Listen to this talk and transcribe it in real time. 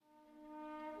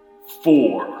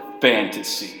Four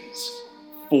fantasies,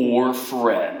 four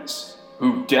friends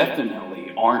who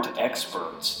definitely aren't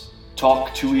experts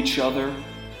talk to each other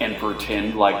and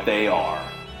pretend like they are.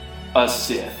 A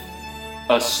Sith,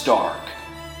 a Stark,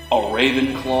 a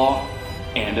Ravenclaw,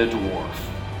 and a Dwarf.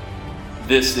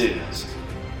 This is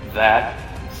That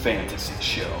Fantasy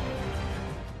Show.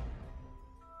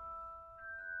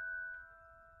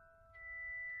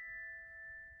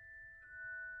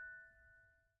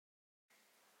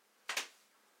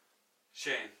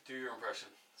 Shane, do your impression.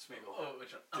 Smeagol. Oh,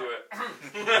 which one? Do it.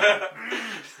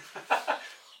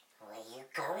 Where you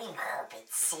going,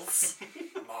 Hobbitses?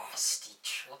 Nasty,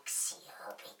 tricksy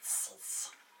Hobbitses.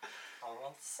 I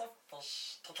want some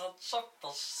fish to get your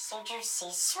fish so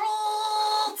juicy sweet.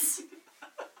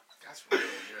 That's really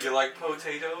good. You like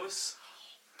potatoes?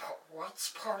 What's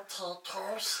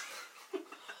potatoes?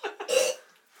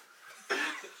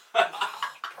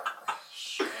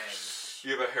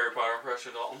 You have a Harry Potter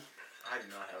impression, Dalton? I do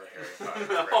not have a Harry Potter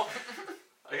impression.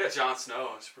 I got Jon Snow.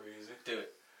 It's pretty easy. Do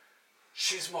it.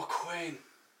 She's my queen.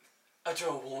 I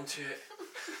don't want it.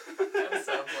 That sounds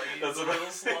like That's he's a little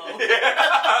slow.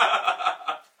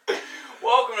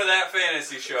 Welcome to That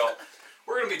Fantasy Show.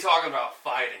 We're going to be talking about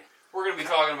fighting. We're going to be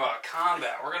talking about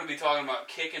combat. We're going to be talking about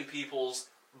kicking people's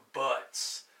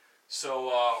butts.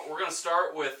 So we're going to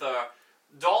start with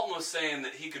Dalton was saying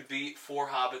that he could beat 4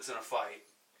 hobbits in a fight.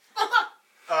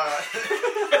 Walk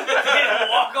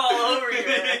all over you.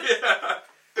 Yeah.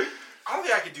 I don't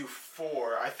think I could do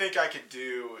 4. I think I could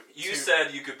do You 2,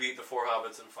 said you could beat the 4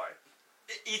 hobbits in a fight.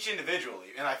 each individually,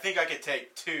 and I think I could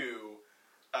take 2,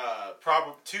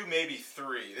 probably 2, maybe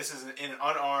 3. This is in an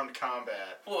unarmed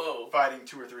combat, Whoa. fighting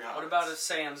 2 or 3 hobbits. What about if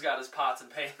Sam's got his pots and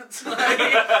pans? Oh,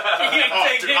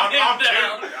 Take dude, him I'm down.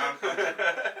 kidding.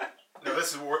 No,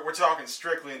 this is we're talking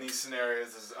strictly in these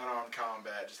scenarios. This is unarmed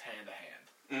combat, just hand to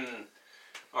hand. Mm.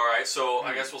 All right, so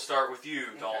I guess we'll start with you,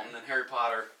 Dalton, and Harry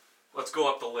Potter. Let's go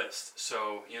up the list.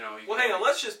 So, you know... Well, hang on.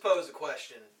 Let's just pose a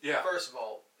question. Yeah. First of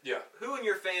all, Yeah. who in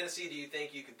your fantasy do you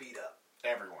think you could beat up?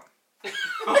 Everyone. Okay.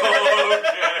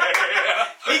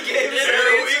 He gave his Here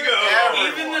we answer. go. Everyone.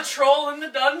 Even the troll in the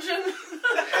dungeon?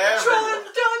 Troll in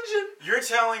the dungeon. You're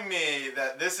telling me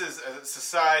that this is a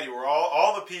society where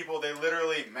all the people, they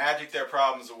literally magic their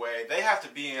problems away. They have to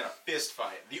be in a fist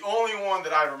fight. The only one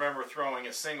that I remember throwing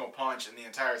a single punch in the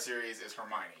entire series is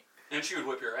Hermione. And she would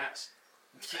whip your ass.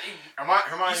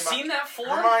 Hermione You seen that form?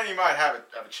 Hermione might have a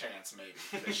chance, maybe.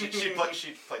 She'd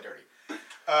play dirty.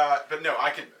 But no,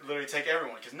 I could literally take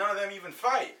everyone, because none of them even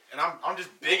fight. And I'm just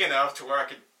big enough to where I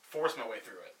could force my way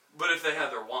through it. But if they had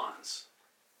their wands.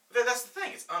 That's the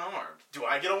thing, it's unarmed. Do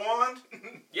I get a wand?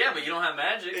 Yeah, but you don't have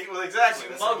magic. Well, exactly.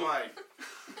 It's That's what I'm muggle.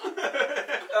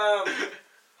 like.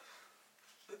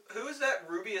 Who is that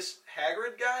Rubius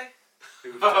Hagrid guy?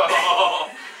 Oh.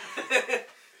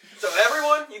 So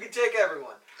everyone, you can take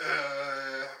everyone.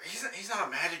 He's not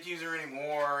a magic user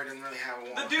anymore. He doesn't really have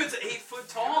one. The dude's 8 foot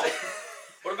tall.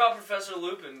 What about Professor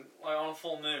Lupin, like on a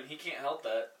full moon? He can't help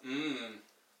that.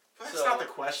 That's not the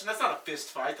question. That's not a fist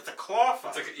fight. That's a claw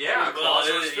fight. It's like, yeah, Well, claws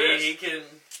versus fist. he can.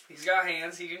 He's got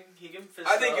hands. He can fist.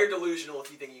 I think up. you're delusional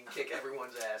if you think you can kick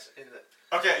everyone's ass in the.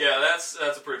 Okay. Yeah, that's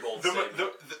a pretty bold statement.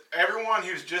 Everyone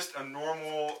who's just a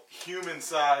normal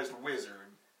human-sized wizard.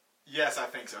 Yes, I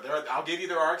think so. I'll give you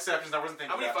there are exceptions. I wasn't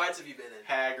thinking. How many about fights have you been in?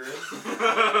 Hagrid.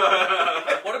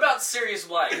 What about Sirius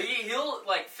Black? He'll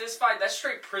like fist fight. That's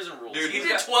straight prison rules. Dude, he he's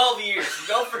did got- 12 years.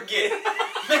 Don't forget.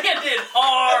 Man did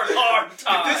hard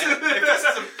time.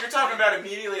 You're talking about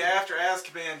immediately after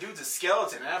Azkaban, dude's a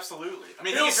skeleton. Absolutely. I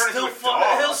mean, He'll he can turn still into a fuck-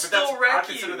 dog. he'll but still that's, wreck I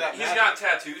consider you. that He's magic. got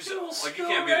tattoos, He though. will Like, you still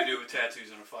can't beat a wreck- dude with tattoos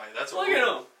in a fight. That's a Look rule. at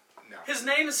him. No. His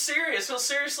name is Sirius. He'll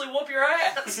seriously whoop your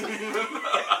ass.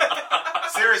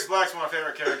 Sirius Black's one of my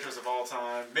favorite characters of all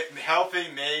time. Healthy,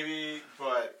 maybe,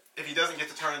 but if he doesn't get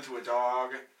to turn into a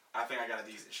dog, I think I got a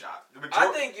decent shot. I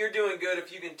think you're doing good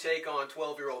if you can take on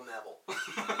 12-year-old Neville.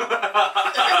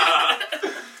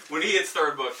 When he hits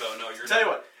third book, though, no, you're Tell you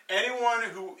done. what, anyone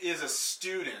who is a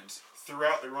student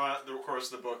throughout the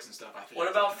course of the books and stuff, I think. What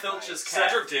I about can fight. Filch's cat?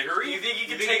 Cedric Diggory? You think you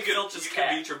could you take Filch's you cat?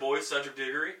 could beat your boy, Cedric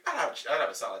Diggory? I'd have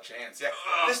a solid chance. Yeah,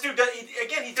 this dude does.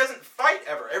 He doesn't fight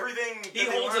ever. Everything He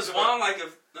that holds learns his about- wand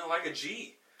like a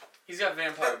G. He's got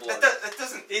vampire blood. That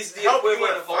doesn't. He's the help you in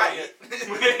equivalent a of holding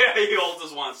fight. it. Yeah, he holds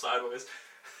his wand sideways.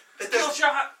 Skill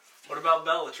shot! What about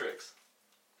Bellatrix?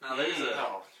 Now there's a.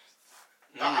 No.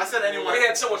 No, I said anyone. We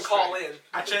had someone call in.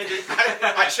 I changed it.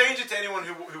 I changed it to anyone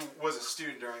who was a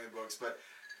student during the books, but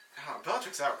I don't know,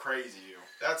 Bellatrix out crazy you.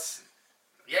 That's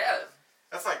Yeah.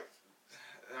 like.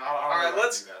 I All don't right, know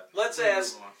let's how to do that. let's We'll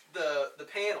ask move on. the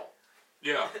panel.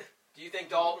 Yeah. Do you think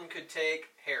Dalton could take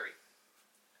Harry?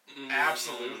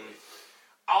 Absolutely.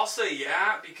 I'll say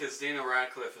yeah, because Daniel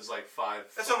Radcliffe is like 5.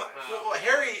 That's what well,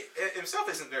 Harry himself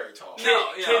isn't very tall.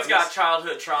 Kid's got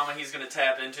childhood trauma he's gonna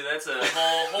tap into. That's a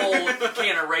whole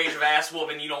can of rage of ass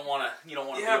whooping you don't wanna be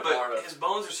a part of. His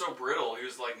bones are so brittle. He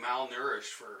was like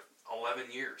malnourished for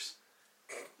 11 years.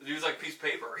 He was like a piece of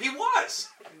paper. He was.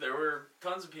 There were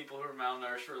tons of people who were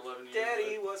malnourished for 11 years.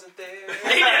 Daddy wasn't there.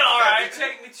 He did all right.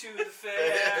 Take me to the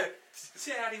fair.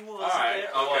 Daddy wasn't All right. there.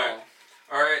 Well, Okay.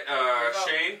 All right, about-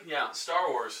 Shane. Yeah. Star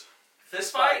Wars.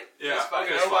 Fist fight? Yeah. Fist fight,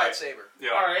 okay, no fist fight. lightsaber. Yeah.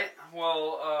 All right.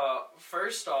 Well,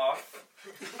 first off,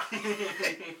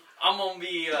 I'm gonna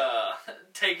be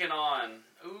taking on.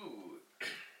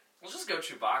 Let's just go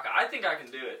Chewbacca. I think I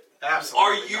can do it.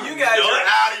 Absolutely. Are you guys nuts? are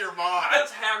out of your mind.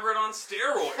 That's Hagrid on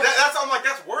steroids. I'm like,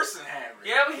 that's worse than Hagrid.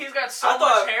 Yeah, but he's got so I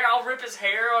thought- much hair. I'll rip his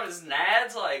hair on his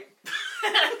nads. Like,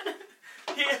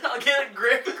 I'll get a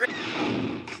grip.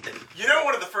 You know,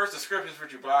 one of the first descriptions for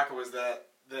Chewbacca was that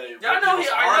they Yeah, rip I know. people's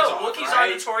I arms know. off, Wookiees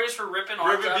right? are notorious for ripping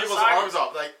arms Ripping out of people's sockets. arms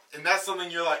off, like, and that's something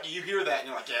you're like, you hear that and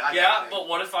you're like, yeah, I Yeah, got it. but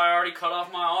what if I already cut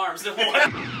off my arms? Then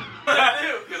what? do I do?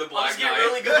 You're the I'll Black just get Knight.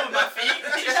 really good with my feet.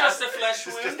 It's just a flesh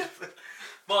wound.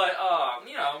 But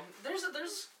you know,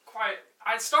 there's quite.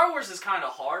 Star Wars is kind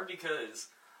of hard because,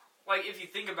 like, if you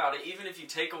think about it, even if you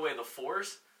take away the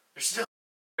Force, they're still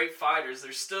great fighters.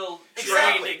 They're still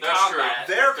trained in That's combat.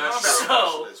 true. They're That's combat true.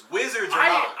 specialists. Wizards are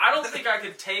not. I don't think I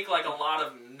could take like a lot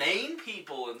of main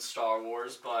people in Star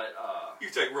Wars, but You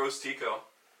take Rose Tico.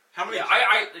 How many? yeah,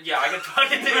 I could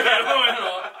fucking do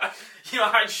that. You know,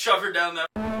 I'd shove her down that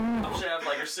shaft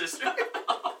like her sister.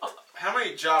 How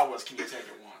many Jawas can you take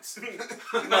at once?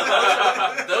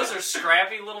 Those are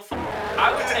scrappy little.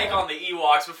 I would take on the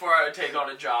Ewoks before I would take on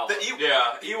a Jawa.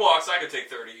 Yeah, Ewoks. I could take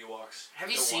 30 Ewoks. Have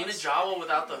you at seen once. a Jawa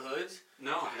without the hoods?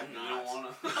 No, I have You not. don't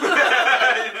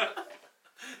wanna.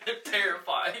 They're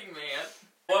terrifying, man.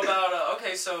 What about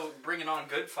okay? So bringing on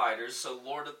good fighters. So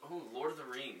Lord of the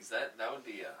Rings. That would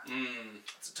be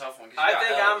it's a tough one. 'Cause you I got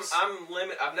think elves. I'm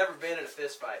limited. I've never been in a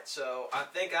fist fight, so I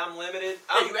think I'm limited.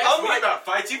 Hey, you asked me about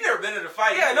fights. You've never been in a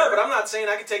fight. Yeah, either. no, but I'm not saying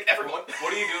I can take everyone.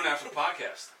 What are you doing after the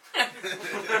podcast?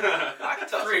 I can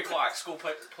tell. 3:00 school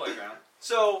playground.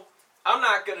 So I'm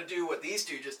not gonna do what these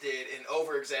two just did and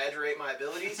over exaggerate my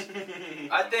abilities.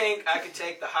 I think I could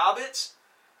take the hobbits.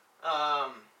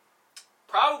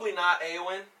 Probably not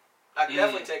Eowyn. I could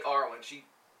definitely take Arwen.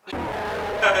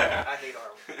 I hate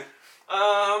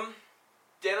Arwen.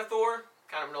 Denethor,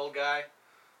 kind of an old guy.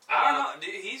 I don't know.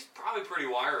 Dude, he's probably pretty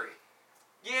wiry.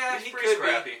 Yeah, He's he pretty could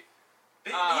scrappy.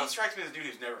 be. He strikes me as a dude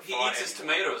who's never He fought eats his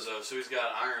anyone. tomatoes though, so he's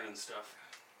got iron and stuff.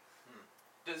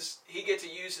 Does he get to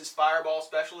use his fireball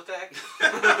special attack?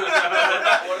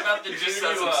 What about the He dude just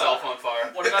sets who, himself on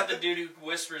fire. What about the dude who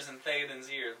whispers in Theoden's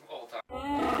ear all the time?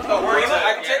 Oh, Grima.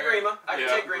 I can take Yeah, Grima. I can yeah,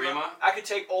 take Grima. Grima. I could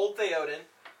take old Theoden.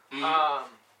 Mm.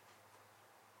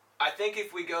 I think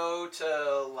if we go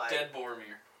to like, Dead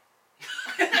Boromir.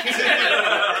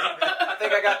 I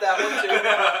think I got that one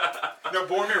too. No,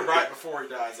 Boromir right before he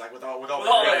dies, like with all With all the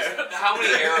arrows. that. How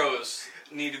many arrows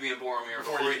need to be in Boromir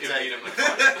before you can take beat him in a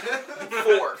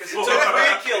fight? 4, because it took for me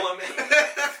to kill him.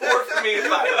 4 for me to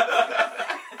fight him.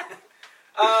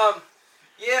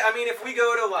 Yeah, I mean, if we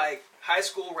go to like high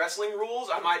school wrestling rules,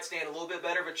 I might stand a little bit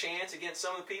better of a chance against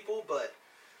some of the people, but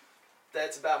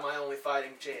that's about my only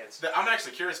fighting chance. I'm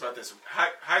actually curious about this.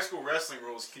 High school wrestling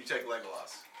rules. Can you take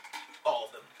Legolas? All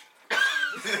of them.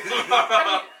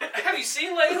 Have you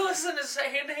seen Legolas in his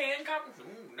hand-to-hand combat?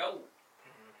 No. I don't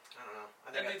know.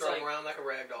 I think I It's throw like- him around like a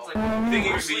rag doll. It's like think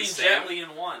you could Bruce Lee beat and Sam? Jet Li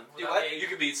in one. Do without what? the- You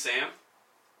could beat Sam.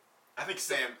 I think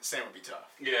Sam would be tough.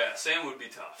 Yeah, Sam would be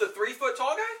tough. The 3-foot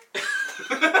tall guy?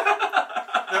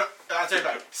 No, I'll tell you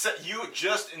about it. You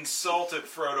just insulted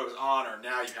Frodo's honor.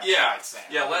 Now you have to Yeah, fight Sam.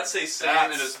 yeah. Let's say Sam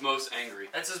That's- is most angry.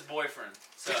 That's his boyfriend.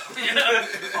 So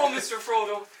Oh, Mr.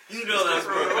 Frodo. you know that's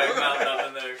Brokeback Mountain up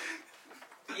in there.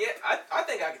 Yeah, I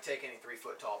think I could take any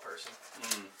 3-foot tall person.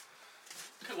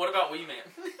 What about Wee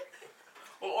Man?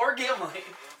 Or Gimli?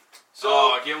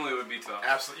 So, Gimli would be tough.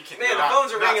 Absolutely. You can't. Man, the not-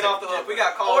 phones are not ringing take off the hook. We Gimli.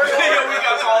 got callers.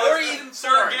 Or even Sir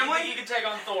Thorn. Gimli? You could take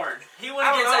on Thorn. He went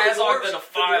I don't against know. Azog than a The dwarves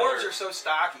filer. are so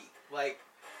stocky. Like,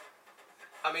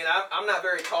 I mean, I'm not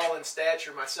very tall in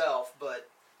stature myself, but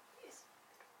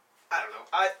I don't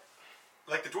know.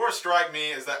 Like, the dwarves strike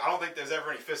me as that I don't think there's ever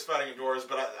any fist fighting in dwarves,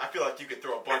 but I feel like you could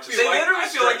throw a bunch of. They literally I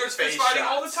feel like there's straight fist face fighting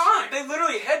all the shots. time. They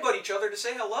literally headbutt each other to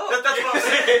say hello. That's what I'm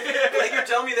saying. Like, you're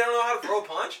telling me they don't know how to throw a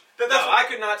punch? That's No, what- I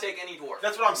could not take any dwarf.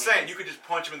 That's what I'm saying. You could just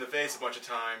punch him in the face a bunch of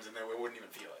times, and then we wouldn't even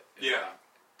feel it. Yeah,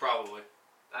 probably.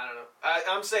 I don't know.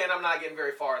 I'm saying I'm not getting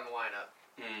very far in the lineup.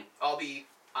 I'll be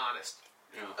honest.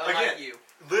 Unlike Again, you.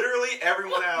 Literally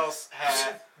everyone else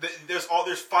had there's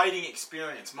fighting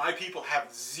experience. My people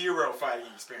have zero fighting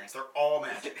experience. They're all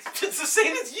magic. It's the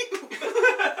same as you.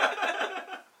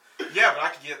 Yeah, but I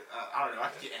could get I don't know. I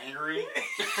could get angry. You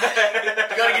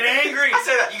gotta get angry. I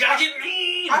say that. You gotta get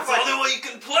mean. I've It's the only way you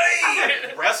can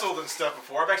play. I've wrestled and stuff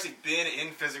before. I've actually been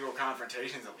in physical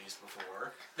confrontations at least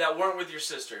before. That weren't with your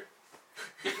sister.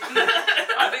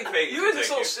 I think Peyton You can and this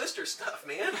take whole you. sister stuff,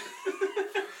 man.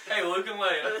 Hey, Luke and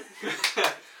Leia.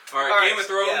 All right, All Game right, of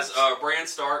Thrones. yes. Bran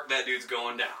Stark. That dude's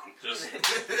going down. Just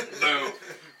boom.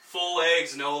 Full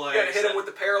eggs, no legs. You gotta hit him with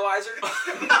the paralyzer.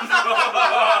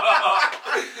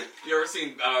 You ever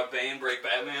seen Bane break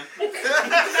Batman?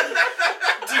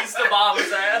 Tease the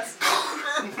bomber's ass.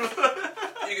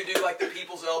 You could do like the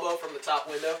people's elbow from the top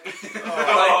window.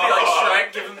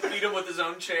 Like Shrek, beat him with his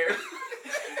own chair. Give him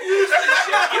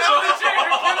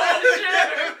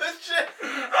the chair.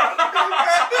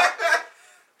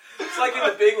 It's like in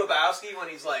The Big Lebowski when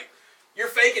he's like, "You're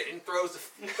faking," and throws the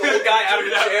little guy out of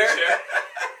the chair.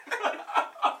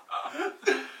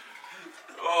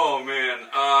 Oh man.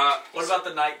 What about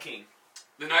the Night King?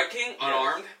 The Night King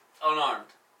unarmed? Unarmed.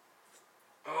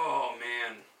 Oh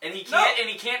man. And he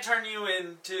can't turn you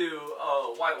into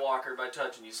a White Walker by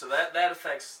touching you. So that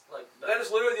affects like That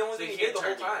is literally the only So thing he he did the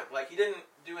can't whole turn you. time. Like he didn't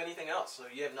do anything else, so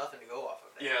you have nothing to go off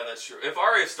of. That. Yeah, that's true. If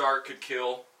Arya Stark could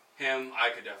kill him, I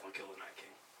could definitely kill the Night King.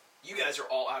 You guys are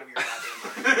all out of your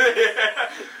goddamn mind.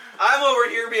 I'm over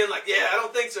here being like, "Yeah, I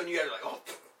don't think so," and you guys are like, "Oh,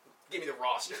 give me the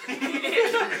roster."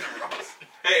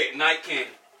 Hey, Night King.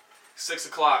 6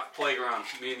 o'clock, playground,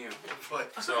 me and you.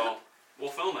 But So, we'll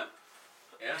film it.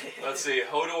 Yeah. Let's see,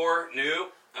 Hodor,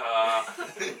 nope. Yeah,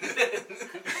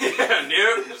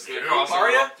 nope. Just gonna cross the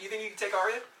Arya? road. Do you think you can take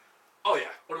Arya? Oh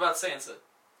yeah. What about Sansa?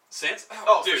 Sansa?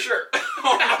 Oh, dude. for sure.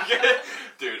 Oh my god.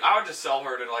 Dude, I would just sell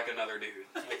her to like another dude.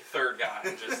 Like third guy.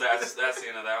 And just that's the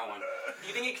end of that one. Do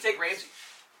you think you can take Ramsay?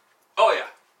 Oh yeah.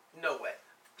 No way.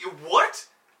 What?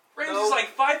 Ramsay's No.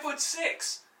 like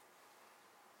 5'6".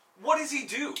 What does he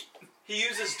do? He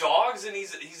uses dogs and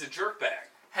he's a jerkbag.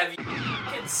 Have you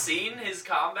fucking seen his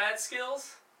combat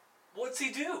skills? What's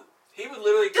he do? He would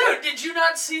literally. Dude, did you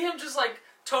not see him just like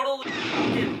totally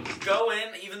fucking go in,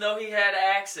 even though he had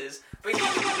axes? But he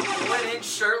went in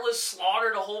shirtless,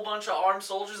 slaughtered a whole bunch of armed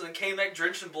soldiers, and then came back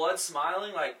drenched in blood,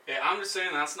 smiling like. Yeah, I'm just saying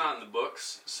that's not in the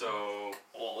books, so...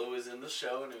 Well, it was in the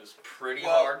show, and it was pretty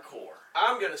Well, hardcore.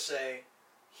 I'm gonna say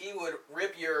he would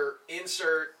rip your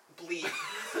insert bleed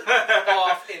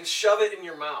off and shove it in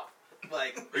your mouth.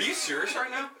 Like, Are you serious right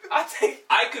now? I think.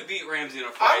 I could beat Ramsay in a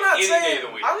fight I'm not any saying. day of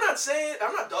the week. I'm not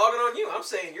dogging on you. I'm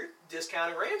saying you're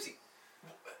discounting Ramsay.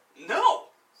 No.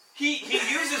 He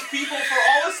uses people for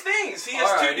all his things. He has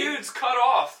Alrighty. two dudes cut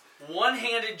off.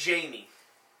 One-handed Jamie.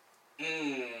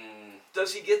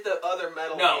 Does he get the other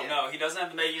metal? hand? No, he doesn't have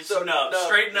to make you So, nub. no,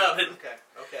 Straight no, nubbing. Okay.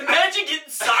 Imagine getting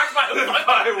socked by a By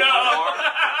fucking one nub. arm.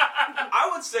 I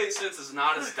would say since it's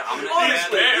not as dominant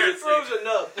Honestly, man, who throws a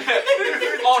nub?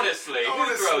 honestly, who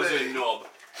Honestly. throws a knob?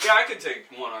 Yeah, I could take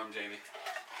one arm, Jamie.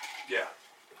 Yeah.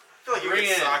 I feel like you Bring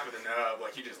get in. socked with a nub,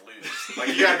 like you just lose. Like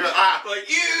you gotta be like, Like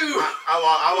you!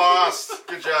 I lost.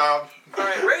 Good job. All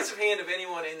right, raise of hand of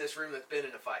anyone in this room that's been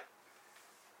in a fight.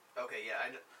 Okay, yeah,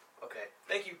 I know. Okay,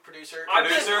 thank you, producer. I've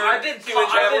been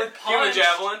Human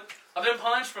javelin. punched. I've been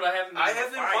punched, but I haven't been I in a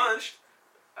have been fight. punched.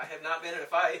 I have not been in a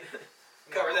fight.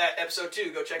 Cover that episode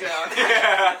 2. Go check it out.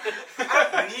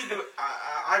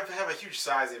 I have a huge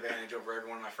size advantage over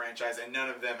everyone in my franchise, and none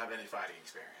of them have any fighting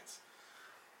experience.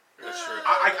 That's true.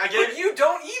 I But gave you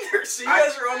don't either. So you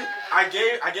guys are on. I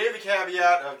gave the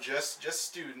caveat of just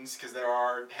students because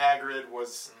Hagrid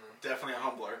was definitely a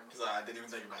humbler because I didn't even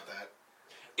think about that.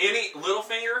 Any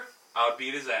Littlefinger, I would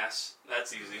beat his ass.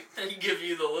 That's easy. He give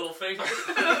you the little finger.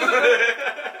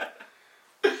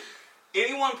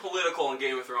 Anyone political in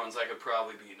Game of Thrones, I could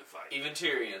probably beat in a fight. Even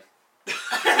Tyrion.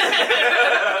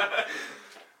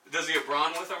 Does he have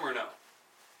Bronn with him or no?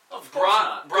 Of course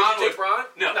not. Could you take Bronn?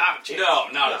 No, Not a chance. no,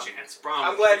 not No. a chance. Bronn. I'm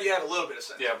would glad kick- you have a little bit of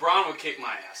sense. Yeah, Bronn would kick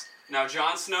my ass. Now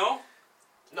Jon Snow,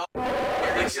 You're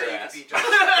gonna Lick say your you ass. could beat Jon.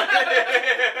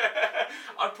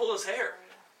 I'd pull his hair.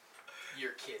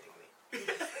 You're kidding me.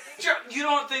 You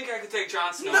don't think I could take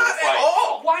Jon Snow in a Not fight? at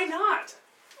all. Why not?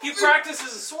 He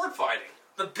practices sword fighting.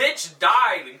 The bitch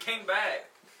died and came back.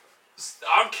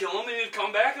 I'd kill him and he'd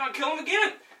come back and I'd kill him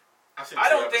again. I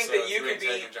don't think that you could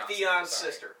beat Theon's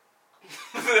sister.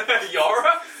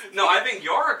 Yara? No, I think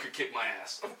Yara could kick my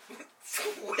ass.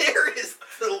 Where is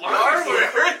the Yara line?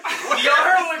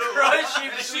 would crush you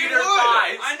She between would. her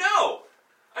thighs. I know.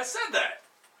 I said that.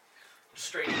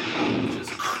 Straight.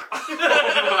 Just.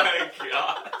 Oh my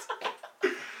god.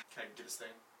 Can I get this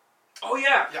thing? Oh yeah,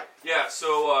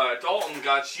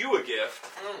 got you a gift.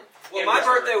 Well, In my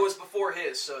return. birthday was before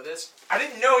his, so this. I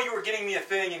didn't know you were getting me a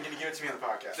thing and going to give it to me on the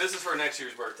podcast. This is for next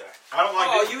year's birthday. I don't like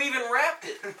Oh, it. you even wrapped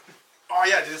it. Oh,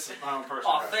 yeah, this is my own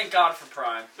personal. Oh, thank God for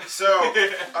Prime. So,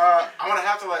 I'm going to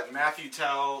have to let Matthew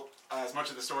tell as much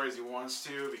of the story as he wants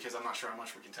to, because I'm not sure how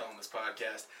much we can tell on this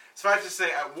podcast. Suffice to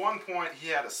say, at one point, he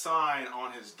had a sign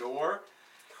on his door.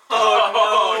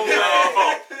 Oh,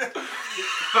 no.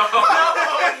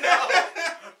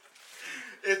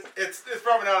 It's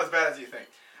probably not as bad as you think.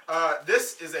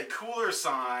 This is a cooler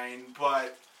sign,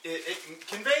 but it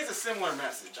conveys a similar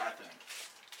message, I think.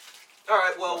 All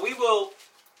right, well, we will.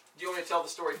 Do you want me to tell the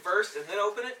story first and then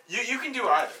open it? You can do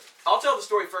either. I'll tell the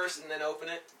story first and then open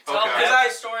it. Tell Okay. Pat I-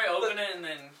 the story, open it, and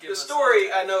then give The us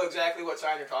story, I know exactly what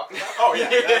sign you're talking about. Oh, yeah.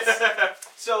 That's,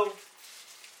 So,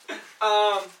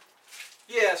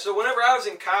 yeah, so whenever I was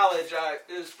in college,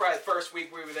 it was probably the first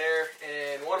week we were there,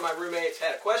 and one of my roommates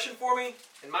had a question for me,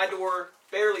 and my door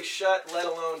barely shut, let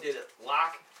alone did it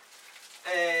lock.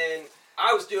 And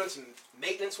I was doing some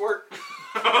maintenance work,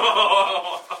 and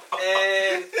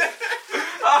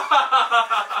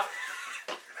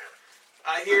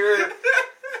I hear,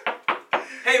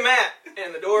 "Hey, Matt,"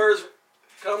 and the doors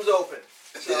comes open.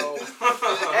 So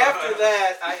after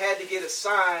that, I had to get a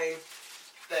sign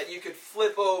that you could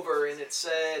flip over, and it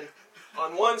said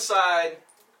on one side,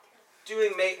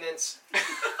 "doing maintenance," and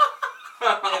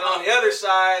on the other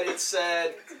side, it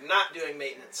said, "not doing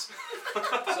maintenance."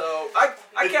 So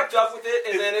I kept up with it,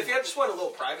 and then if you just want a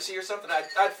little privacy or something,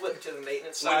 I'd flip it to the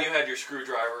maintenance When side. you had your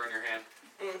screwdriver in your hand.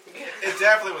 it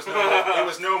definitely was it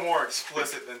was no more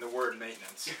explicit than the word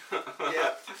maintenance.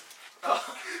 Yeah.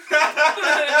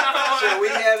 So we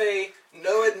have a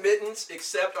no admittance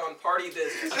except on party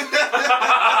business.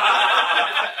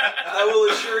 I will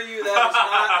assure you that was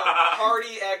not a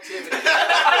party activity.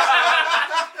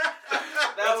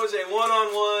 That was a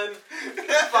one-on-one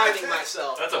fighting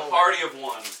myself. That's a moment. party of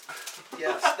one.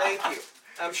 Yes, thank you.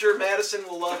 I'm sure Madison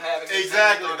will love having me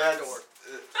Exactly. on our door.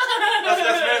 That's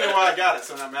mainly why I got it,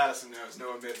 so now Madison knows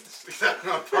no admittance except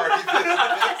on party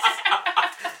business.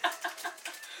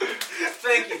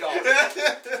 Thank you, Dalton.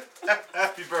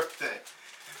 Happy birthday.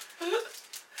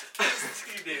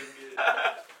 Too damn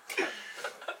good.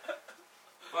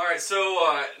 Alright,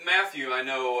 so Matthew, I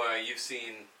know you've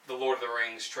seen the Lord of the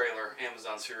Rings trailer,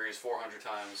 Amazon series, 400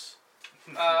 times.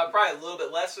 Probably a little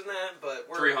bit less than that, but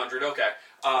we're 300, okay.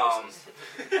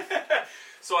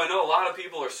 So I know a lot of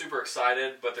people are super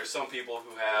excited, but there's some people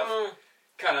who have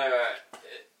kind of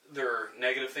their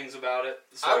negative things about it.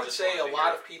 So I would just say wanted a to lot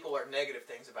hear- of people are negative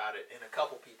things about it, and a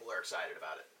couple people are excited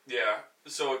about it. Yeah,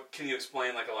 so can you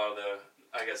explain like a lot of the,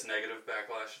 I guess, negative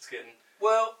backlash it's getting?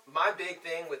 Well, my big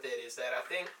thing with it is that I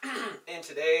think in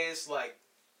today's, like,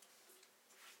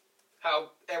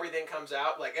 how everything comes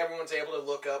out, like, everyone's able to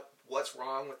look up what's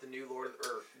wrong with the new Lord of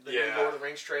the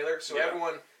Rings trailer, so Yeah.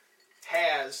 everyone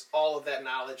has all of that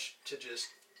knowledge to just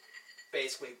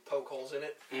basically poke holes in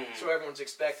it. Mhm. So everyone's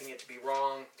expecting it to be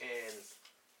wrong and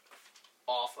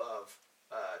off of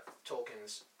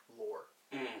Tolkien's lore.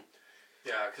 Mm.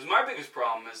 Yeah, because my biggest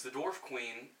problem is the Dwarf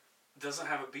Queen doesn't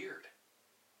have a beard.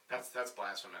 That's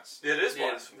blasphemous. It is Yeah,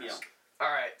 blasphemous. All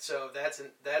right, so that's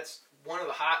one of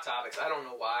the hot topics. I don't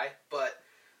know why, but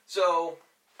so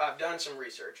I've done some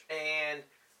research, and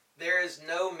there is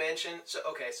no mention. So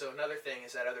another thing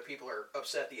is that other people are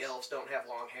upset the elves don't have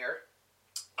long hair.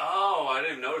 Oh, I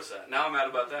didn't even notice that. Now I'm mad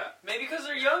about that. Maybe because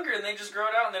they're younger and they just grow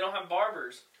it out and they don't have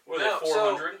barbers. What are No, they,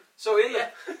 400? So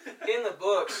in the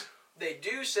books, they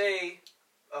do say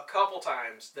a couple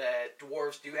times that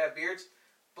dwarves do have beards,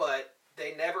 but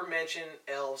they never mention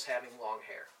elves having long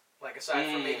hair. Like, aside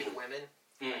from maybe the women,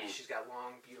 like she's got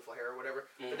long, beautiful hair or whatever,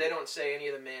 but they don't say any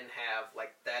of the men have,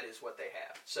 like, that is what they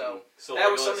have. So So that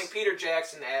was Legolas- something Peter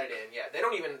Jackson added in. Yeah, they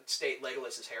don't even state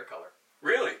Legolas's hair color.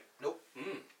 Really? Nope.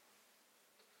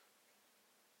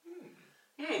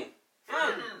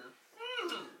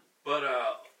 But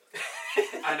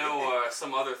I know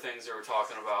some other things they were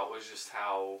talking about was just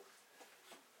how.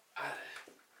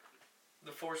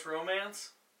 The forced romance?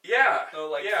 Yeah. Oh,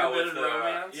 like yeah, forbidden with,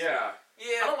 romance? Yeah. I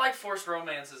Yeah. don't like forced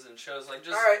romances in shows. Like,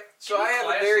 just All right, so keep I have a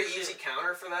class very and shit. easy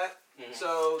counter for that. Mhm.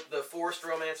 So the forced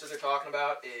romance that they're talking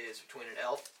about is between an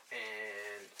elf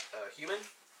and a human,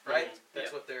 right? Mhm.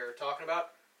 That's what they're talking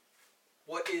about.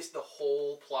 What is the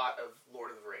whole plot of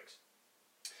Lord of the Rings?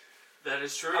 That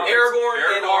is true.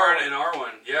 Aragorn and and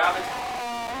Arwen.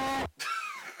 Yeah.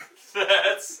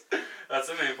 That's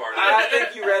the main part of I it.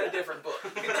 think you read a different book.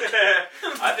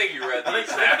 I think you read the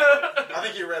exact. I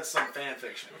think you read some fan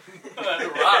fiction.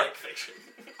 erotic fiction.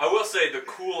 I will say the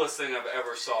coolest thing I've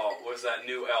ever saw was that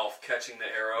new elf catching the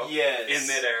arrow in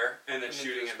midair and then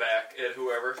shooting it back at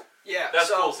whoever. Yeah, that's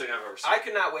so the coolest thing I've ever seen. I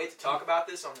could not wait to talk about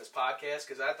this on this podcast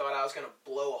because I thought I was going to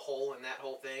blow a hole in that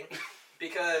whole thing.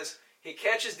 Because he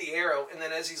catches the arrow, and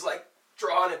then as he's like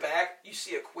drawing it back, you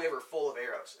see a quiver full of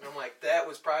arrows. And I'm like, that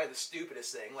was probably the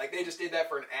stupidest thing. Like, they just did that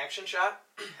for an action shot.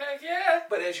 Heck yeah.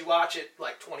 But as you watch it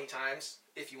like 20 times,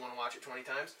 if you want to watch it 20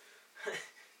 times,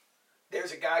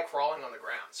 there's a guy crawling on the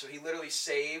ground. So he literally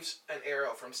saves an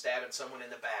arrow from stabbing someone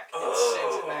in the back and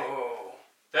sends it back.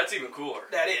 That's even cooler.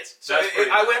 That is. So That's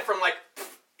pretty I cool. went from like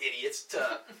idiots to,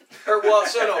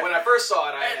 when I first saw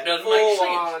it, I had doesn't full make sense.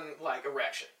 on like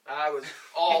erection. I was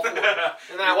all for it.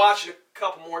 And then I watched it a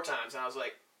couple more times, and I was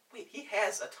like, wait, he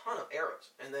has a ton of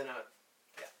arrows. And then,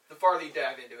 the farther you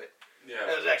dive into it,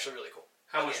 it was actually really cool.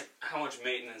 How much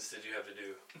maintenance did you have to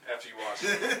do after you watched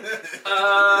it?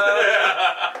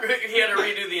 He had to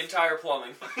redo the entire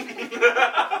plumbing.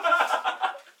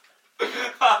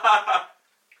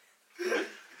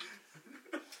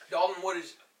 Dalton, what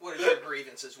is your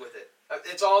grievances with it?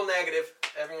 It's all negative.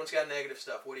 Everyone's got negative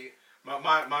stuff. What do you?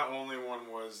 My only one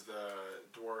was the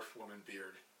dwarf woman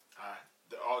beard.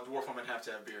 All dwarf women have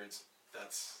to have beards.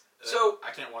 That's so.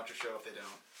 I can't watch a show if they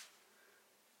don't.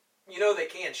 You know they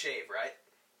can shave, right?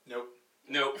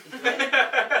 Nope.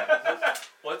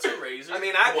 What's a razor? I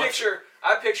mean, I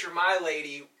picture my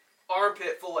lady,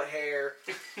 armpit full of hair,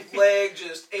 leg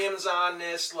just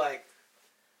Amazon-ness, like,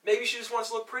 maybe she just wants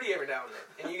to look pretty every now and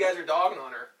then. And you guys are dogging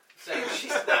on her, saying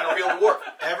she's not a real dwarf.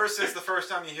 Ever since the first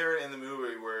time you hear it in the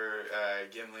movie where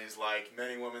Gimli's like,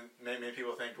 many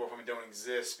people think dwarf women don't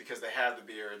exist because they have the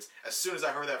beards. As soon as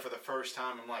I heard that for the first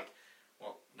time, I'm like,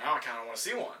 well, now I kind of want to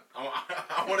see one. I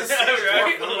want to see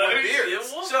dwarf women with beards.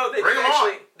 So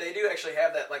they do on. actually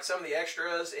have that, like some of the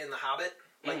extras in The Hobbit,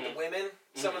 like the women,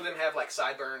 some of them have like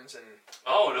sideburns and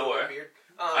no way. beard.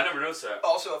 I never noticed that.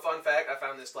 Also, a fun fact, I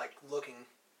found this like looking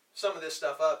some of this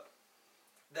stuff up,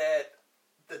 that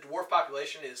the dwarf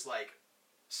population is like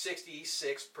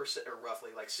 66%, or roughly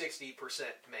like 60%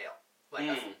 male. Like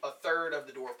a third of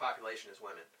the dwarf population is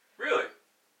women. Really?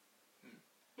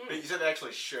 But you said they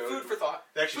actually showed... Food for thought.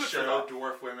 They actually showed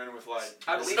dwarf women with like...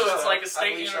 I believe so so. it's like a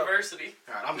state believe so. university.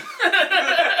 God,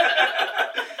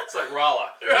 It's like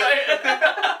Rolla. Right?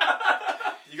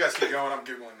 you guys keep going. I'm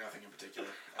Googling nothing in particular.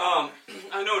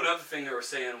 I know another thing they were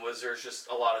saying was there's just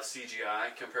a lot of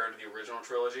CGI compared to the original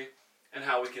trilogy, and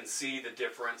how we can see the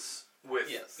difference with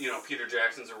Peter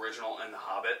Jackson's original and The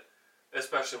Hobbit,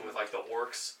 especially with like the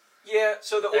orcs. Yeah,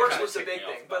 so the That orcs kinda was the ticked big me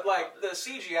thing, off but about like the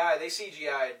CGI, they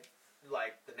CGI'd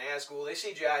like the Nazgul, they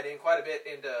CGI'd in quite a bit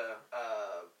into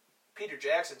Peter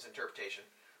Jackson's interpretation.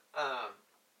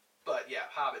 But yeah,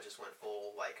 Hobbit just went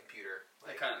full like computer.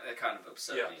 Like, It kind of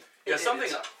upset me. Something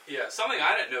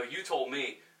I didn't know. You told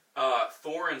me.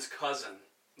 Thorin's cousin,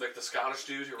 like the Scottish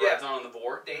dude who rides on the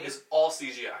boar, is all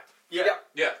CGI.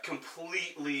 Yeah,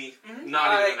 completely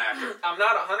not even an actor. I'm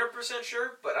not 100%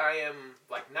 sure, but I am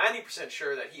like 90%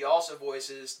 sure that he also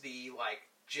voices the like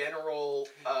general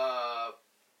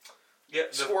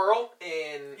squirrel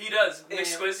in... He does.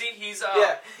 McSquizzy, he's... in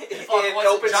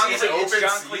Open Season. Open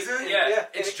John Season? Cleese. Yeah.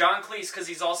 It's John Cleese, because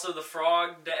he's also the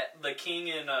frog, the king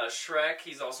in Shrek.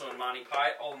 He's also in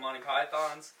all the Monty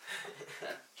Pythons.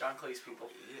 John Cleese, people.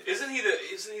 Isn't he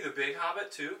the big hobbit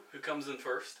too, who comes in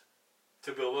first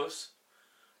to Bilbo's?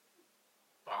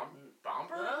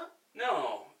 Bomber?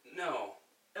 No.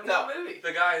 In what movie?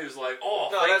 The guy who's like,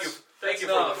 thank you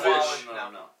for the No, fish.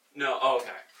 No. Oh, okay.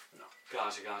 No.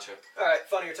 Gotcha. All right,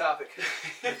 funnier topic.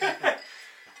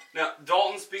 Now,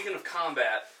 Dalton, speaking of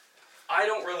combat, I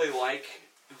don't really like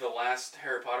the last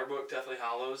Harry Potter book, Deathly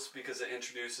Hallows, because it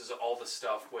introduces all the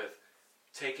stuff with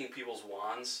taking people's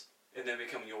wands and then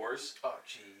become yours. Oh,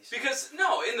 jeez. Because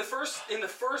in the first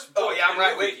book, oh yeah, I'm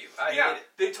right movie, with you. I hate it.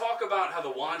 They talk about how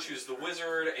the wand chooses the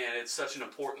wizard, and it's such an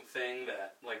important thing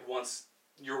that like once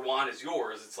your wand is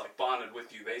yours, it's like bonded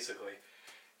with you basically.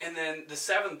 And then the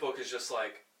 7th book is just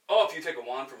like, oh, if you take a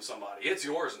wand from somebody, it's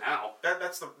yours now.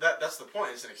 That's the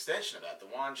point. It's an extension of that. The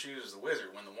wand chooses the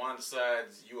wizard. When the wand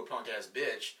decides you a punk ass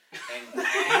bitch, and you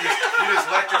just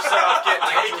let yourself get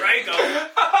taken. Draco.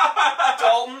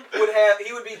 Dalton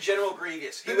would be General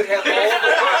Grievous. He would have all of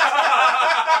the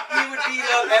He would beat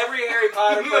up every Harry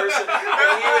Potter person,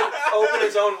 and he would open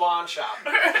his own wand shop.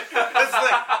 That's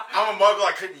like, I'm a muggle.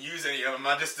 I couldn't use any of them.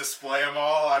 I just display them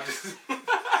all.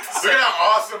 Look at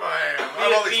how awesome I am. I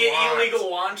have all these The wands. illegal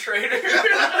wand trader.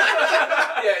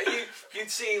 Yeah, you'd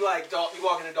see like Dalton. You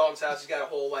walk into Dalton's house. He's got a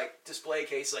whole like display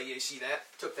case. Like, you see that?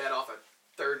 Took that off a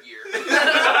 3rd year.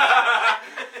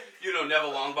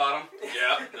 Neville Longbottom?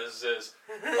 Yeah, this is.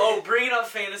 Oh, bringing up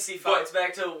fantasy fights,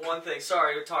 back to one thing.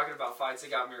 Sorry, we're talking about fights. It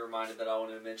got me reminded that I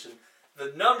wanted to mention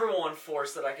the number one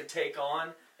force that I could take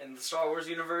on in the Star Wars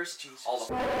universe. Jesus. All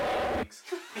the things.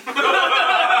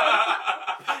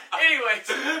 Anyways,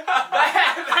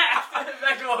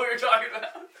 back to what we were talking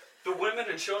about. The women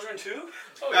and children too?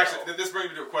 Oh, Actually, no. this brings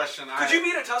me to a question. Could you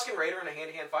beat a Tusken Raider in a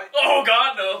hand-to-hand fight? Oh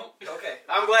God, no. Okay,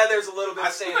 I'm glad there's a little bit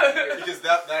of sanity here. Because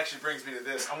that actually brings me to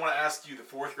this. I want to ask you the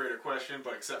fourth grader question,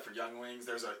 but except for younglings,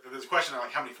 there's a question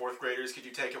like how many fourth graders could you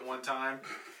take at one time?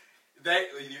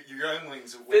 Your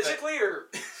younglings Physically or?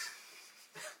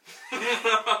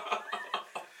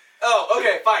 Oh,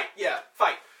 okay, fight. Yeah,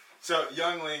 fight. So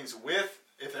younglings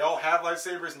if they all have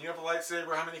lightsabers and you have a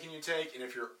lightsaber, how many can you take? And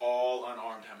if you're all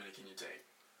unarmed, how many can you take?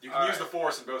 You can use the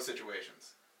Force in both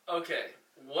situations. Okay,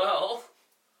 well,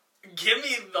 give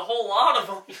me the whole lot of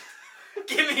them.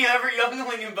 Give me every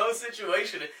youngling in both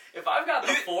situations. If I've got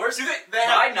the Force,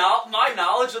 my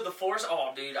knowledge of the Force,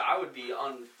 oh, dude, I would be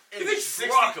You think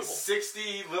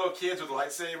 60 little kids with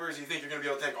lightsabers, you think you're going to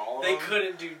be able to take all of them? They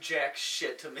couldn't do jack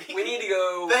shit to me. We need to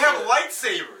go. They have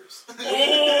lightsabers!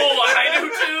 Oh, I do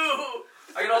too!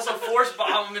 I can also Force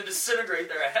bomb them and disintegrate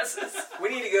their asses. We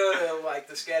need to go to, like,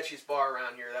 the sketchiest bar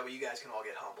around here. That way you guys can all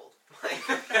get humbled. You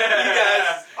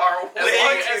guys are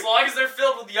As long as they're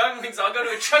filled with younglings, I'll go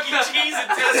to a Chuck E. Cheese and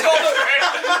test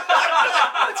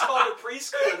It's called a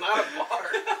preschool, not a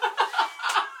bar.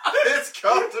 It's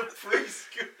called a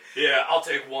preschool. Yeah, I'll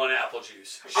take one apple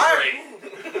juice.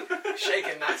 Straight.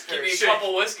 Shaking, not Give scared. me a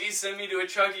couple whiskeys, send me to a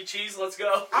Chuck E. Cheese, let's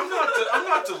go. I'm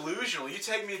not delusional. You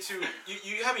take me to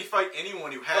you have me fight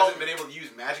anyone who hasn't been able to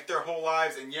use magic their whole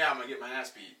lives, and yeah, I'm gonna get my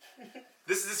ass beat.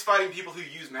 This is fighting people who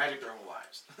use magic their whole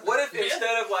lives. What if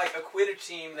instead of like a Quidditch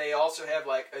team, they also have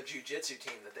like a jiu-jitsu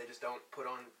team that they just don't put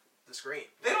on the screen?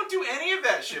 They don't do any of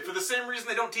that shit for the same reason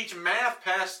they don't teach math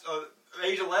past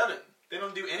age 11. They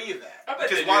don't do any of that. I bet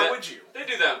because they do why that. would you? They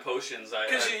do that in potions.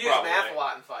 Because you use probably. math a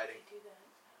lot in fighting.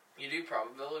 You do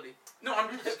probability. No, I'm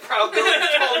Probability.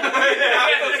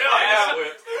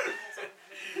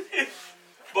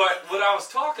 But what I was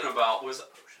talking about was,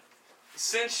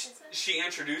 since she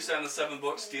introduced that in the 7th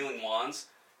book, Stealing Wands,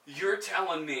 you're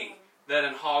telling me that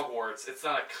in Hogwarts, it's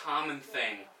not a common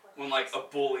thing when, like, a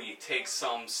bully takes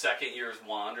some second year's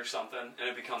wand or something, and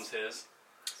it becomes his?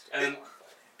 And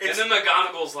then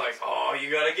McGonagall's like, oh, you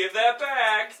gotta give that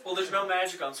back. Well, there's no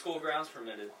magic on school grounds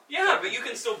permitted. Yeah, but you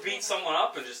can still beat someone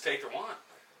up and just take their wand.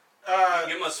 You can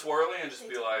give them a swirly and just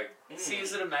be like, See,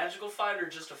 is it a magical fight or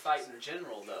just a fight in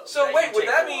general, though? So that wait, you would take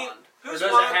that the mean wand? Or whose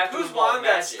does it wand, have to whose involve wand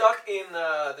got magic? stuck in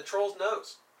the troll's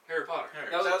nose? Harry Potter.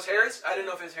 That was Harry's? I didn't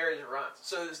know if it was Harry's or Ron's.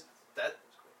 So is that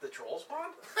the troll's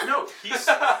wand? No,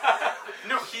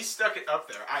 he stuck it up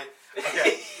there.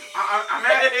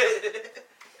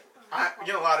 I'm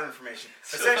getting a lot of information.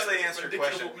 Essentially, to answer your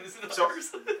question, so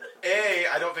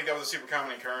I don't think that was a super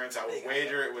common occurrence. I would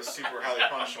wager it was super highly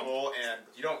punishable, and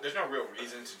there's no real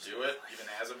reason to do it, even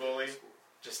as a bully.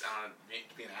 Just to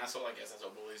be an asshole, I guess that's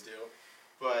what bullies do.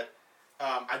 But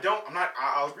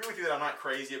I'll agree with you that I'm not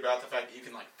crazy about the fact that you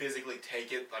can like physically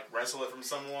take it, like wrestle it from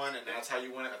someone, and that's how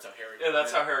you win it. That's how Harry. Yeah,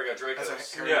 that's how Harry got Draco.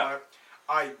 That's how Harry won it.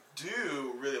 I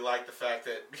do really like the fact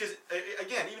that, because,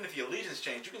 again, even if the allegiance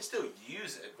changed, you can still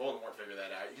use it. Voldemort figured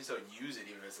that out. You can still use it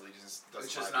even if the allegiance doesn't.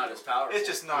 It's just not as powerful. It's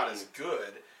just not as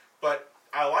good. But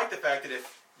I like the fact that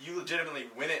if you legitimately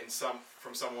win it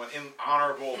from someone in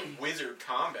honorable wizard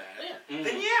combat, then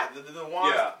the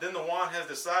wand has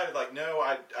decided, like, no,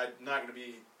 I'm not going to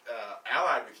be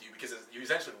allied with you because you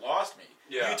essentially lost me.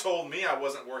 Yeah. You told me I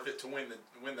wasn't worth it to win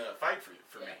the fight for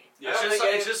me. Yeah.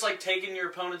 It's just like taking your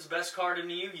opponent's best card in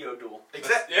a Yu-Gi-Oh duel.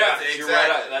 Exactly. Yeah,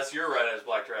 exactly. you're right as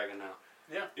Black Dragon now.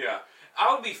 Yeah. Yeah.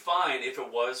 I would be fine if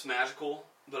it was magical,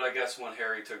 but I guess when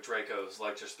Harry took Draco's,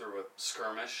 like, just through a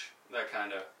skirmish, that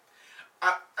kind of...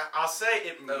 I'll say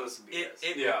it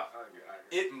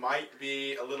might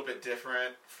be a little bit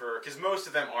different because most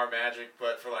of them are magic,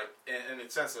 but for like in the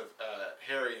sense of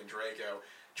Harry and Draco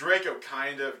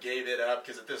kind of gave it up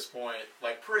because at this point,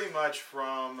 like pretty much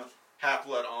from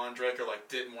Half-Blood on, Draco like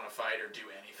didn't want to fight or do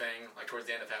anything. Like towards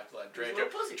the end of Half-Blood,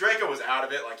 Draco was out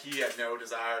of it. Like he had no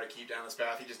desire to keep down this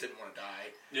path. He just didn't want to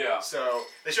die. Yeah. So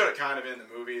they showed it kind of in the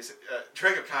movies.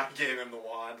 Draco kind of gave him the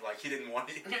wand. Like he didn't want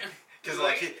it. Because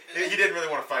like he didn't really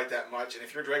want to fight that much, and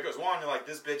if you're Draco's wand, you're like,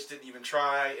 this bitch didn't even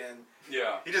try, and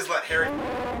he just let Harry.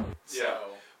 So. Yeah.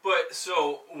 But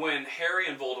so when Harry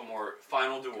and Voldemort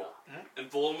final duel, and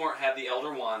Voldemort had the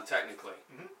Elder Wand technically,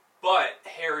 but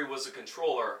Harry was a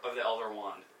controller of the Elder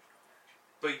Wand.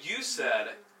 But you said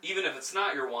even if it's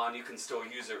not your wand, you can still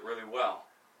use it really well.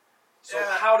 So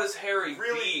how does Harry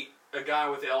beat a guy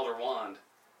with the Elder Wand?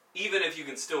 even if you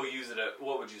can still use it at,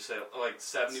 what would you say, like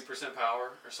 70%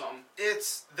 power or something?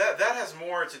 It's that has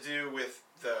more to do with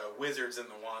the wizards and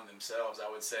the wand themselves. I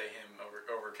would say him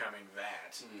overcoming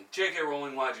that. J.K.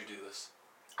 Rowling, why'd you do this?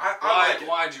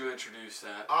 Why'd you introduce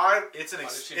that? It's an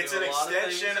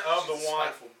extension of the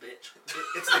wand. Bitch.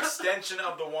 It's an extension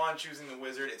of the wand choosing the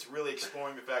wizard. It's really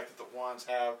exploring the fact that the wands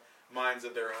have minds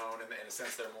of their own, and in a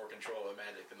sense, they're more control of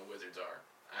magic than the wizards are.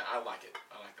 I like it.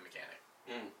 I like the mechanic.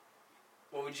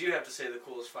 What would you have to say the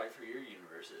coolest fight for your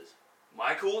universe is?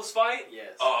 My coolest fight?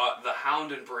 Yes. The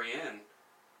Hound and Brienne.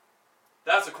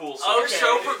 That's a cool You're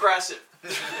so progressive.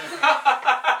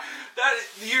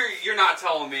 You're not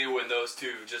telling me when those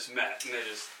two just met and they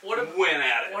just went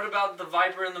at it. What about the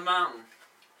Viper in the Mountain?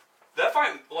 That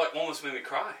fight almost made me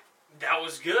cry. That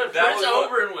was good. That Prince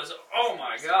Oberyn was, oh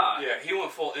my god. Yeah, he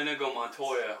went full Inigo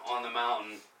Montoya on the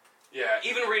mountain. Yeah,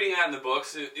 even reading that in the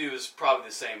books, it was probably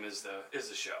the same as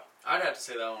the show. I'd have to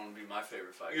say that one would be my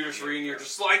favorite fight. You're just reading, you're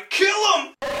just like, kill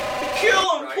him!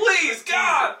 Kill him, right? please,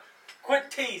 God!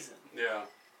 Quit teasing. Yeah.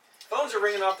 Phones are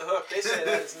ringing off the hook. They say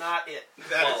that is not it.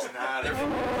 That is not it.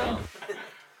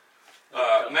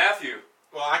 Matthew.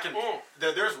 Well, I can.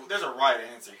 There's a right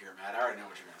answer here, Matt. I already know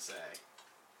what you're gonna say.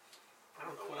 I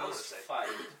don't know what I'm gonna say. Fight.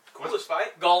 Coolest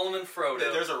fight? Gollum and Frodo.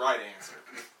 There's a right answer.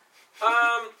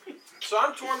 So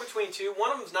I'm torn between two.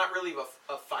 One of them's not really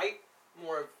a fight,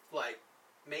 more of like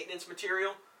maintenance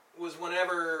material. Was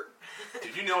whenever.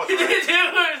 Did you know what? Dude, is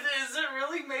it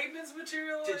really maintenance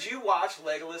material? Did you watch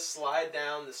Legolas slide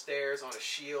down the stairs on a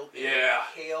shield? Yeah.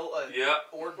 And hail a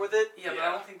orc with it? Yeah, but I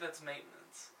don't think that's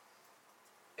maintenance.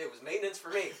 It was maintenance for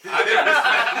me.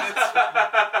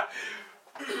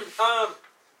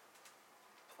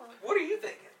 What are you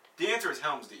thinking? The answer is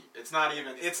Helm's Deep. It's not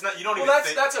even. It's not. You don't even.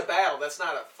 That's a battle. That's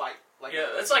not a fight. Like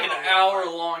that's like an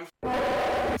hour-long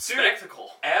spectacle.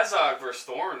 Azog versus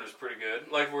Thorin was pretty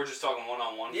good. Like, we're just talking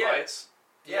one-on-one fights.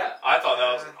 Yeah. I thought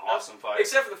that was an awesome fight.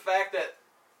 Except for the fact that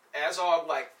Azog,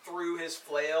 threw his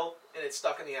flail and it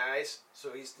stuck in the ice,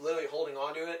 so he's literally holding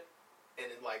onto it, and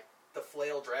then, the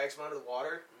flail drags him under the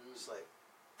water. It's like,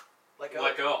 let go.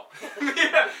 Let go.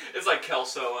 Yeah. It's like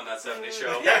Kelso in that 70s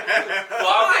show. Yeah.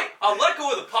 Well, I'll let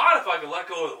go of the pot if I can let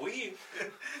go of the weed.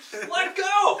 Let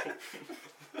go!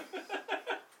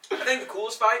 I think the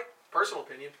coolest fight, personal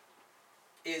opinion,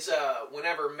 is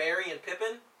whenever Merry and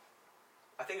Pippin,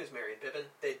 I think it was Merry and Pippin,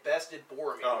 they bested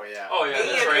Boromir. Oh yeah. Oh yeah. And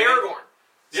Aragorn.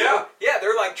 Yeah. Yeah,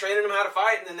 they're training them how to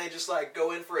fight, and then they just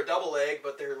go in for a double leg,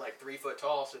 but they're 3 foot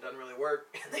tall, so it doesn't really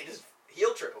work, and they just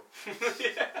heel trip them.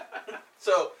 Yeah.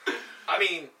 So, I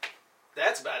mean,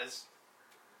 that's about as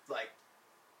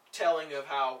telling of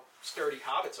how sturdy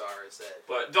hobbits are. Is that?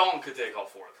 But Dalton could take all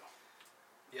four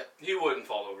though. Yep. He wouldn't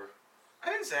fall over. I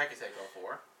didn't say I could take all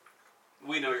four.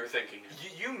 We know you're thinking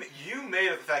it. You made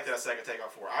it the fact that I said I could take all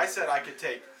four. I said I could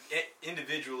take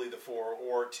individually the four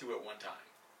or two at one time.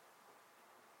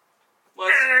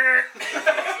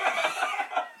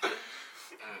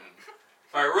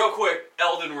 All right, real quick,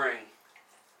 Elden Ring.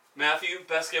 Matthew,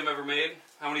 best game ever made.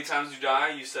 How many times did you die?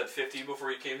 You said 50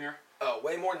 before you came here. Oh,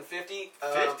 way more than 50.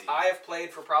 50? I have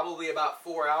played for probably about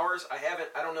 4 hours. I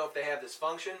don't know if they have this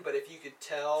function, but if you could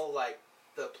tell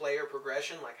the player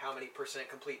progression, how many %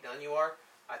 complete done you are,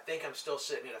 I think I'm still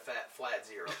sitting at a flat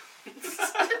 0.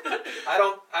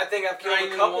 I think I've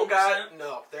killed a couple guys.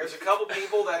 No, there's a couple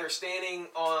people that are standing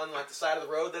on the side of the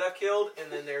road that I've killed, and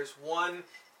then there's one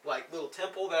little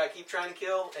temple that I keep trying to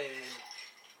kill, and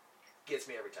gets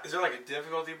me every time. Is there a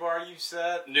difficulty bar you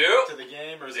set Nope. to the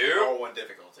game, or is it Nope. all one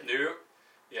difficulty? Nope.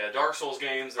 Yeah, Dark Souls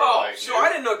games are so nope. I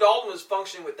didn't know Dalton was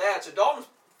functioning with that. So Dalton's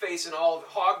facing all of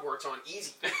Hogwarts on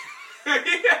easy.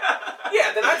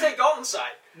 Yeah, then I take Dalton's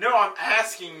side. No, I'm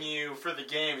asking you for the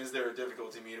game. Is there a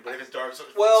difficulty meter? But if it's Dark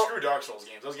Souls, Well, screw Dark Souls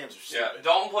games. Those games are stupid. Yeah,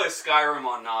 Dalton plays Skyrim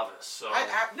on Novice, so...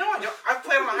 No, I don't. I've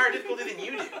played on a higher difficulty than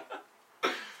you do.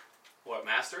 What,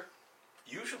 Master?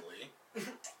 Usually.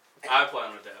 I play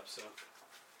on Adept, so...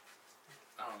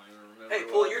 I don't even remember. Hey,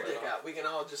 pull your dick out. We can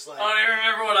all just I don't even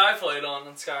remember what I played on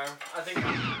Skyrim. I think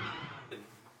I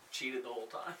cheated the whole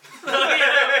time.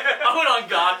 I went on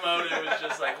God mode and it was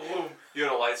just whoa. You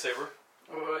had a lightsaber?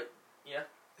 Yeah.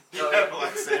 You have a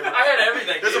lightsaber. I had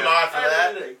everything. There's a mod for I had that.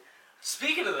 everything.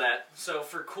 Speaking of that, so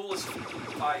for coolest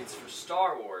fights for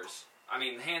Star Wars, I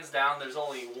mean, hands down, there's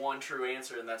only one true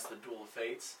answer, and that's the Duel of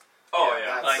Fates. Oh,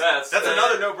 yeah. That's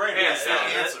another no-brainer. Hands down.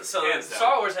 Answer. So Hands down.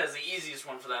 Star Wars has the easiest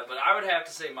one for that, but I would have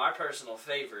to say my personal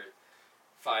favorite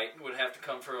fight would have to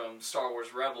come from Star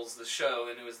Wars Rebels, the show,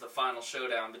 and it was the final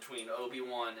showdown between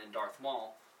Obi-Wan and Darth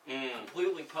Maul.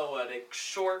 Completely poetic,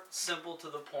 short, simple to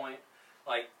the point,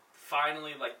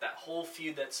 finally, like, that whole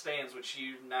feud that spans, which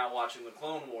you're now watching the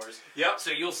Clone Wars. Yep.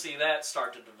 So you'll see that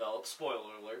start to develop.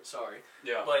 Spoiler alert, sorry.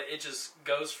 Yeah. But it just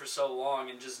goes for so long,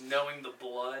 and just knowing the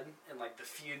blood and, like, the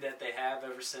feud that they have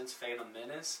ever since Phantom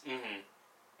Menace, Mm-hmm.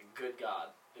 good God.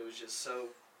 It was just so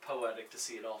poetic to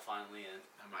see it all finally end.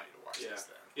 I might need to watch Yeah. this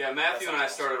then. Yeah, Matthew and I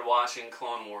started watching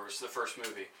Clone Wars, the first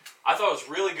movie. I thought it was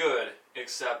really good,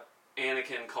 except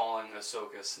Anakin calling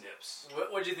Ahsoka Snips.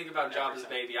 What did you think about Jabba's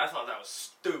Everything. baby? I thought that was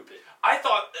stupid. I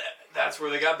thought that's where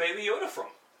they got Baby Yoda from.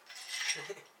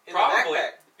 In Probably. the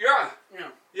backpack. Yeah. Yeah.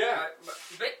 Yeah.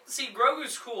 See,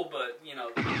 Grogu's cool, but, you know,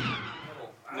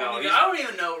 I don't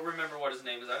even remember what his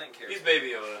name is. I didn't care. He's Baby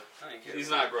Yoda. I didn't care. He's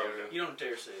not Grogu. You don't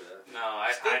dare say that. No,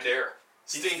 I Stinky. dare.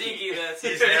 Stinky, that's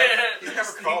He's his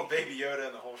never called Baby Yoda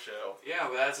in the whole show. Yeah,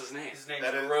 but that's his name. His name's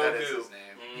That is Grogu. his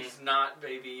name. He's not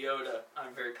Baby Yoda.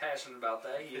 I'm very passionate about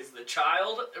that. He is the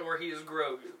child, or he is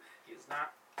Grogu. He is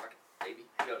not fucking Baby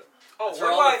Yoda. Oh, That's what for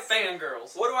do all I? the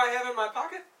fangirls. What do I have in my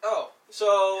pocket? Oh,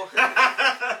 so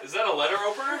Is that a letter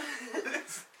opener?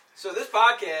 so this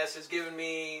podcast has given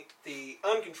me the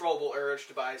uncontrollable urge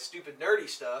to buy stupid nerdy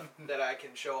stuff that I can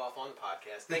show off on the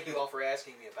podcast. Thank you all for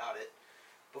asking me about it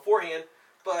beforehand.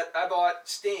 But I bought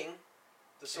Sting,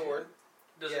 the sword.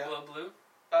 Does Yeah. it glow blue?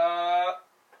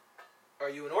 Are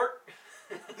you an orc?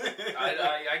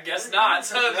 I guess not.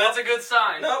 So that's a good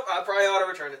sign. Nope, I probably ought to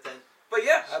return it then. But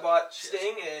yeah, I bought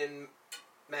Sting, and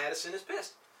Madison is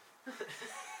pissed.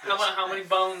 How many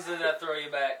bones did that throw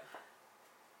you back?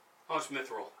 How much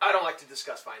mithril? I don't like to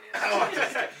discuss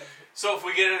finances. So if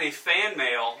we get any fan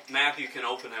mail, Matthew can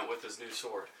open it with his new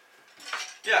sword.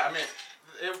 Yeah, I mean,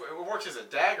 it works as a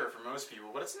dagger for most people,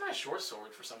 but it's a nice short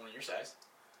sword for someone your size.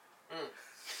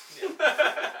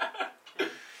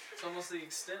 It's almost the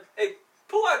extent. Hey,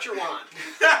 pull out your wand.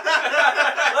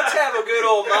 Let's have a good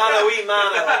old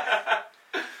mano-y-mano.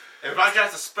 If I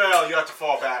cast a spell, you have to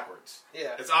fall backwards.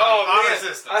 Yeah. It's on man.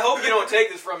 system. I hope you don't take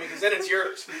this from me, because then it's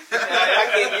yours. And I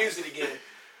can't use it again.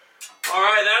 All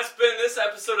right, that's been this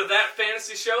episode of That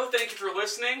Fantasy Show. Thank you for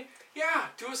listening. Yeah,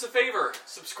 do us a favor.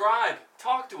 Subscribe.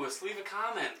 Talk to us. Leave a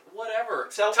comment. Whatever.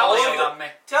 Tell us all of about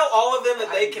them that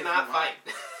they cannot fight.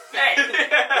 Hey!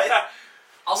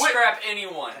 I'll Wait. scrap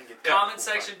anyone. Yeah. Comment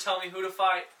section, tell me who to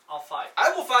fight. I'll fight.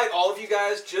 I will fight all of you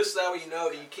guys just so you know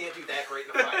that you can't do that great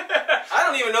in a fight. I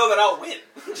don't even know that I'll win.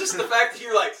 Just the fact that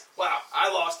you're like, wow,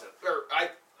 I lost him. Or I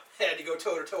had to go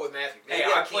toe-to-toe with Matthew. Hey,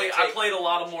 Maybe I can't played a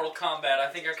lot of Mortal Kombat. I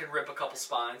think I can rip a couple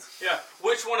spines. Yeah.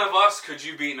 Which one of us could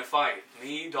you beat in a fight?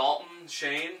 Me, Dalton,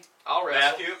 Shane, I'll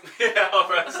wrestle. Matthew? Yeah, I'll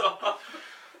wrestle.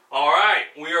 All right,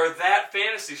 we are That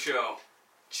Fantasy Show.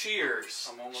 Cheers.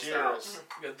 I'm almost Cheers. out.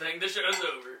 Good thing the show's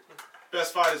over.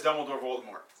 Best fight is Dumbledore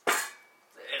Voldemort.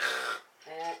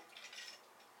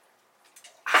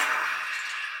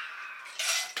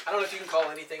 I don't know if you can call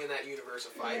anything in that universe a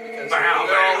fight because Bow, they're all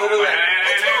bow, literally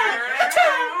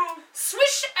bow.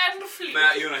 Swish and flee.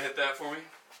 Matt, you want to hit that for me?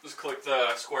 Just click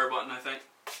the square button, I think.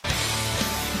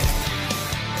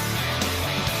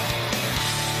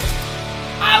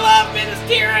 I love Minas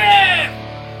Tirith!